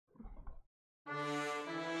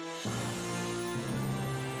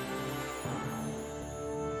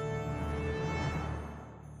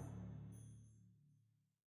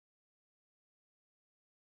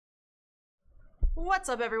What's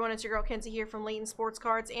up, everyone? It's your girl Kenzie here from Layton Sports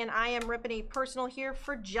Cards, and I am ripping a personal here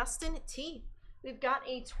for Justin T. We've got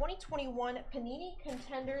a 2021 Panini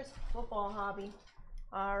Contenders football hobby.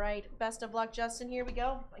 All right, best of luck, Justin. Here we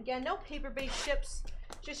go. Again, no paper-based ships,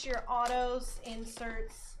 just your autos,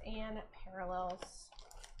 inserts, and parallels.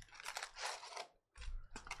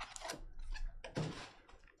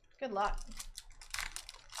 Good luck.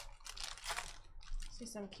 See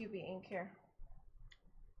some QB ink here.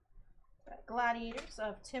 Gladiators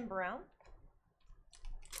of Tim Brown.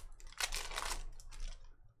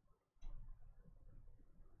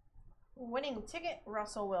 Winning ticket,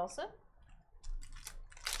 Russell Wilson.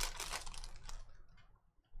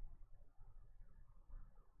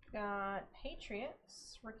 Got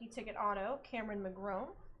Patriots, rookie ticket auto, Cameron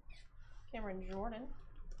Jordan.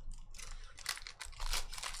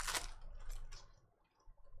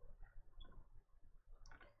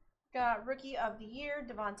 Got rookie of the year,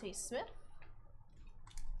 Devontae Smith.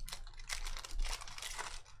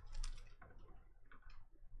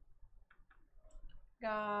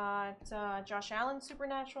 Got Josh Allen,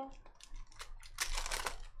 Supernatural.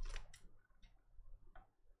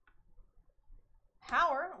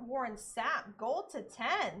 Power, Warren Sapp, gold to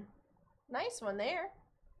 10. Nice one there.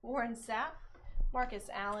 Warren Sapp, Marcus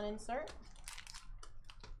Allen insert.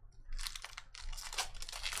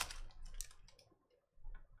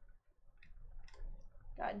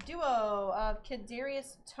 Got duo of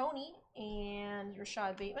Kadarius Toney and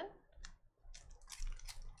Rashad Bateman.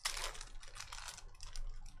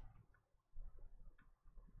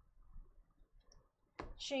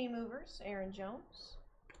 Chain movers, Aaron Jones.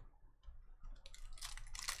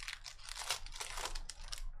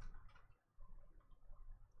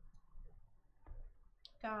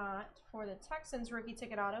 Got for the Texans rookie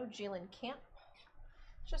ticket auto, Jalen Camp.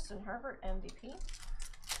 Justin Herbert, MVP.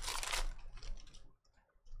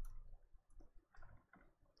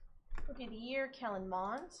 Rookie of the year, Kellen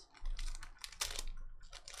Mond.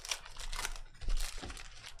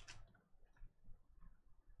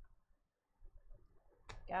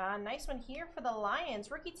 Got a nice one here for the Lions.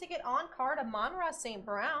 Rookie ticket on card, Amon-Ra St.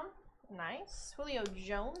 Brown. Nice. Julio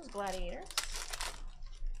Jones, Gladiators.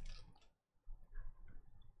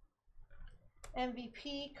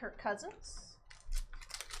 MVP, Kirk Cousins.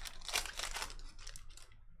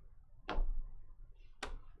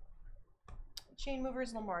 Chain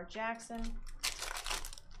movers, Lamar Jackson.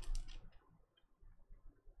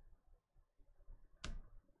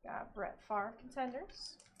 Got Brett Favre,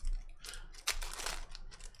 Contenders.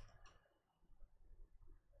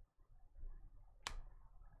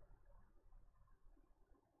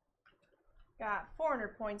 Got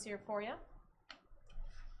 400 points here for you.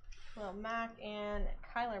 Will Mack and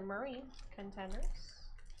Kyler Murray, Contenders.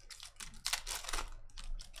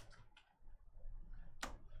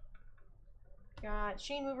 Got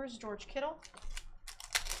chain movers, George Kittle.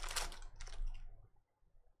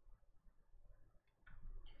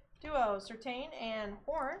 Duo, Surtain and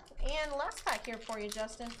Horn. And last pack here for you,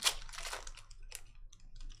 Justin.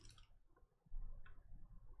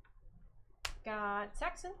 Got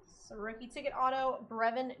Texans, rookie ticket auto,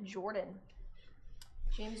 Brevin Jordan.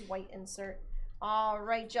 James White insert. All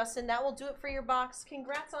right, Justin, that will do it for your box.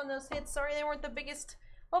 Congrats on those hits. Sorry they weren't the biggest.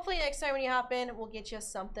 Hopefully next time when you hop in, we'll get you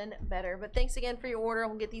something better. But thanks again for your order.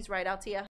 We'll get these right out to you.